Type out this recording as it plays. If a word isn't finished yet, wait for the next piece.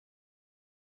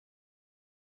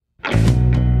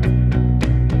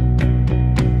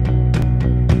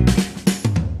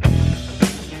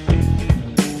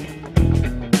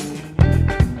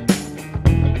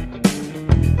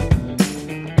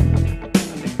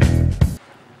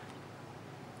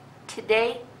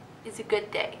today is a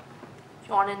good day.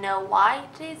 You want to know why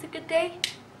today is a good day?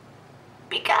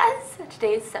 Because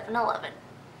today is 7-Eleven.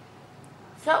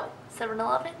 So,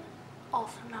 7-Eleven,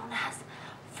 also known as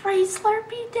Free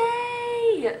Slurpee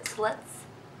Day. So let's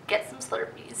get some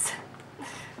Slurpees.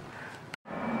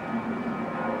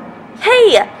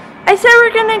 Hey! I said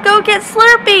we're gonna go get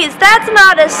Slurpees! That's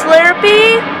not a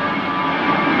Slurpee!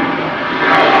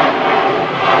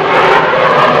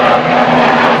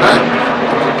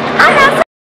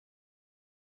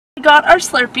 We got our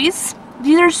Slurpees.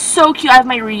 These are so cute. I have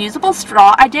my reusable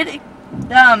straw. I did,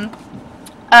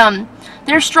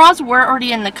 their straws were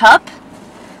already in the cup,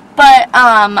 but,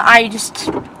 I just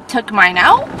took mine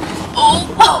out.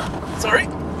 Oh, sorry.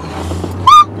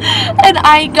 And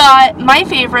I got my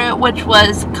favorite, which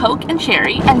was Coke and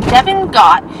Cherry, and Devin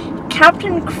got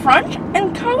Captain Crunch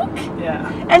and Coke.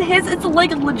 Yeah. And his, it's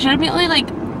like legitimately like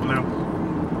blue.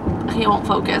 Okay, it won't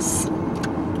focus.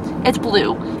 It's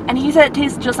blue, and he said it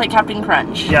tastes just like Captain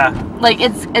Crunch. Yeah. Like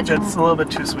it's a little bit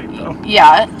too sweet though.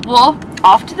 Yeah. Well,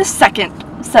 off to the second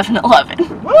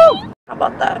 7-Eleven. Woo! How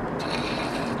about that?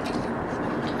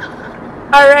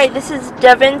 All right, this is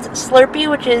Devin's Slurpee,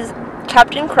 which is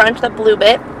Captain Crunch, the blue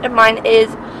bit, and mine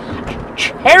is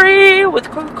Cherry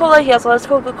with Coca-Cola. He also has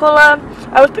Coca-Cola.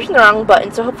 I was pushing the wrong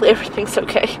button, so hopefully everything's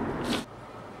okay.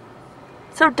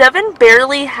 So Devin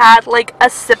barely had like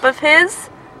a sip of his.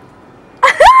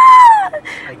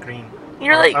 Like green.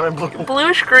 You're like I'm in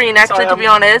bluish green, actually. Sorry, to be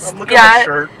honest, I'm looking at my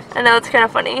shirt. I know, it's kind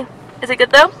of funny. Is it good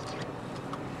though?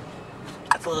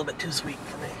 That's a little bit too sweet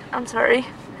for me. I'm sorry.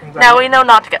 Now we know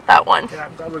not to get that one. Yeah,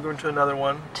 I'm glad we're going to another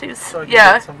one. So I can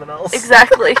get something else.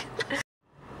 Exactly.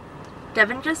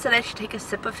 Devin just said I should take a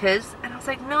sip of his, and I was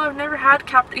like, no, I've never had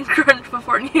Captain Crunch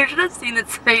before, and you should have seen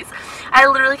its face. I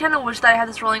literally kind of wish that I had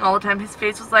this rolling all the time. His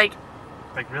face was like,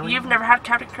 really? You've never had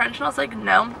Captain Crunch? And I was like,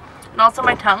 no. And also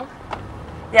my tongue.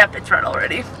 Yep, it's red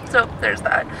already. So there's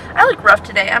that. I look rough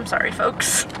today. I'm sorry,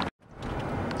 folks.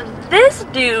 This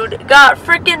dude got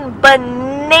freaking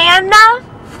banana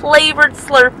flavored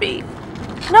Slurpee.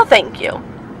 No, thank you.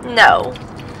 No.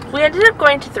 We ended up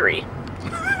going to 3.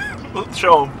 Let's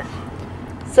show them.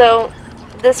 So,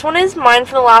 this one is mine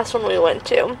from the last one we went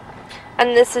to. And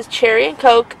this is Cherry and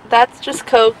Coke. That's just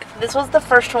Coke. This was the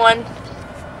first one.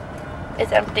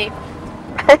 It's empty.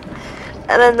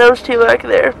 And then those two back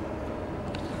there.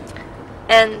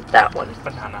 And that one.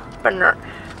 Banana.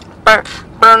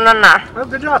 Banana. Oh,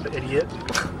 good job, idiot.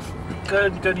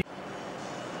 Good.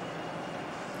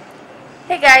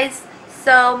 Hey guys,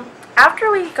 so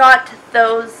after we got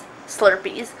those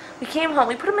Slurpees, we came home,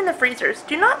 we put them in the freezers.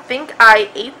 Do not think I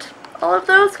ate all of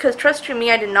those, because trust you me,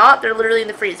 I did not. They're literally in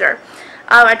the freezer.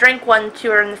 I drank 1,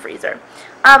 2 are in the freezer.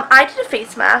 I did a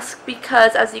face mask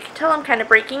because, as you can tell, I'm kind of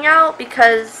breaking out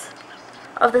because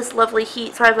of this lovely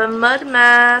heat. So I have a mud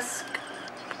mask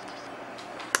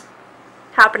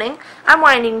happening. I'm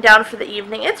winding down for the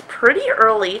evening. It's pretty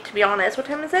early, to be honest. What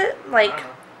time is it? Like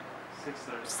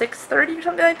 6:30 or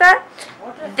something like that.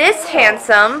 This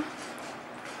handsome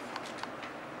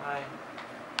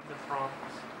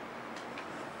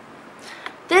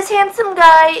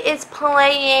guy is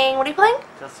playing, what are you playing?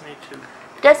 Destiny 2.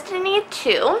 Destiny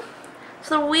 2.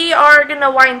 So we are going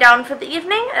to wind down for the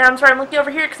evening. And I'm sorry, I'm looking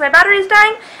over here because my battery is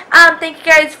dying. Thank you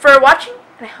guys for watching.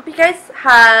 And I hope you guys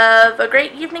have a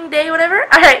great evening, day, whatever.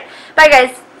 Alright, bye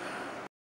guys.